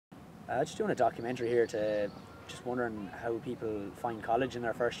Just doing a documentary here to just wondering how people find college in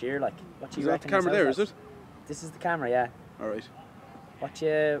their first year. Like, what do you reckon? Is that the camera there, is it? This is the camera, yeah. Alright. How do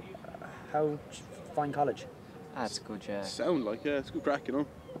you find college? That's good, yeah. Sound like, yeah, it's good crack, you know.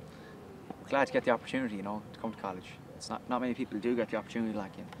 Glad to get the opportunity, you know, to come to college. It's not many people do get the opportunity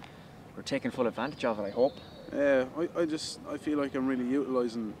like you. We're taking full advantage of it, I hope. Yeah, I feel like I'm really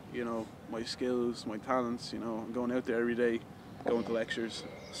utilising, you know, my skills, my talents, you know. I'm going out there every day, going to lectures,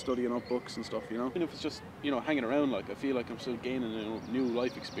 studying up books and stuff, you know. Even if it's just, you know, hanging around, like, I feel like I'm still gaining a new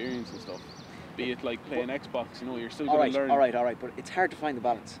life experience and stuff. Be it like playing Xbox, you know, you're still going to learn. All right, but it's hard to find the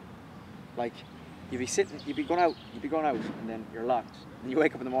balance. Like, you'd be going out, and then you're locked. And you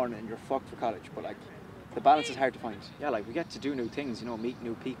wake up in the morning and you're fucked for college. But like, the balance is hard to find. Yeah, like we get to do new things, you know, meet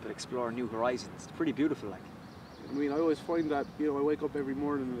new people, explore new horizons. It's pretty beautiful, like. I mean, I always find that, you know, I wake up every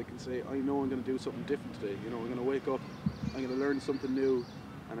morning and I can say, I know I'm going to do something different today. You know, I'm going to wake up, I'm going to learn something new,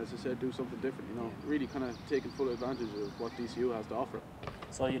 and as I said, do something different. You know, really kind of taking full advantage of what DCU has to offer.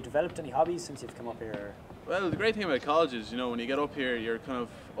 So you developed any hobbies since you've come up here? Well, the great thing about college is, you know, when you get up here, you're kind of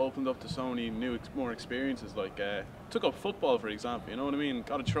opened up to so many more experiences. Like, took up football, for example, you know what I mean?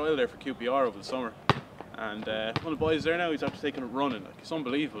 Got a trial there for QPR over the summer. And one of the boys there now, he's after taking it running. Like, it's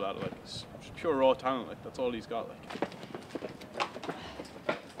unbelievable at it. Like, it's pure raw talent. Like, that's all he's got. Like.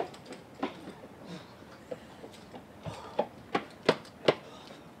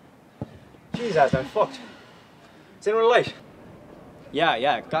 Jesus, I'm fucked. Is anyone late?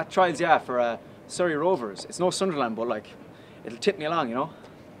 Yeah, got trials, for Surrey Rovers. It's no Sunderland, but like, it'll tip me along, you know.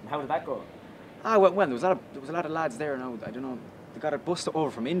 And how did that go? Well, there was a lot of lads there now. I don't know. They got a bus over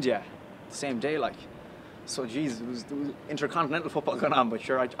from India the same day, like. So, geez, there was intercontinental football going on, but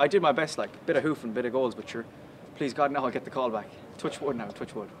sure, I did my best, like, bit of hoofing, bit of goals, but sure, please God, now I'll get the call back. Touch wood now,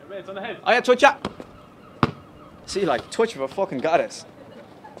 touch wood. Hey, it's on the head. Oh yeah, touch ya! See, like, touch of a fucking goddess.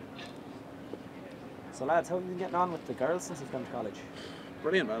 So lads, how have you been getting on with the girls since you've come to college?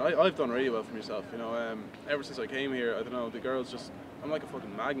 Brilliant, man. I've done really well for myself, you know. Ever since I came here, I don't know, the girls just, I'm like a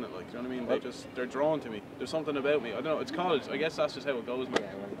fucking magnet, like, you know what I mean? They're drawn to me. There's something about me. I don't know, it's college. I guess that's just how it goes, man.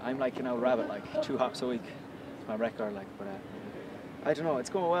 Yeah, well, I'm like an old rabbit, like 2 hops a week. It's my record, like, but I don't know,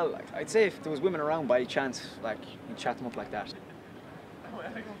 it's going well. Like, I'd say if there was women around by any chance, like, you'd chat them up like that. I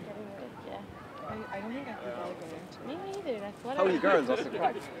don't think I could go. Me neither. That's what. How are you girls? What's the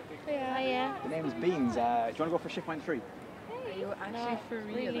crack? Yeah. The name's Beans. Do you want to go for shift point 3? Are you actually for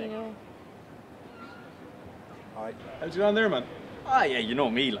real? Really, no. Alright. How's it on there, man? Ah, yeah, you know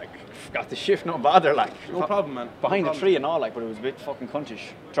me, like, got the shift, no bother, like. No problem, man. Behind the tree and all, like, but it was a bit fucking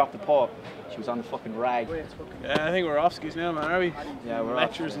cuntish. Dropped the paw. She was on the fucking rag. Yeah, I think we're off skis now, man, are we? Yeah, we're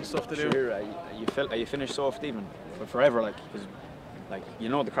lectures off, and stuff to do. Sure, are you finished so Stephen? For forever, like, because, like, you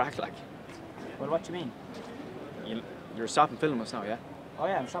know the crack, like. Well, what do you mean? You're stopping filming us now, yeah? Oh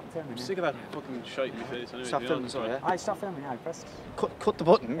yeah, I'm stopping filming. I'm sick of that fucking shite in my face. Anyway, Stop filming, so, yeah? I stopped filming, yeah, I pressed. Cut the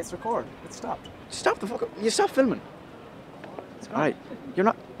button. It's record. It's stopped. Stop the fuck up. You stop filming. Alright, you're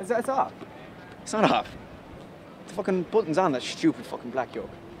not. It's off. It's not off. The fucking button's on that stupid fucking black yoke.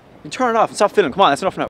 You can turn it off and stop filming. Come on, that's enough now.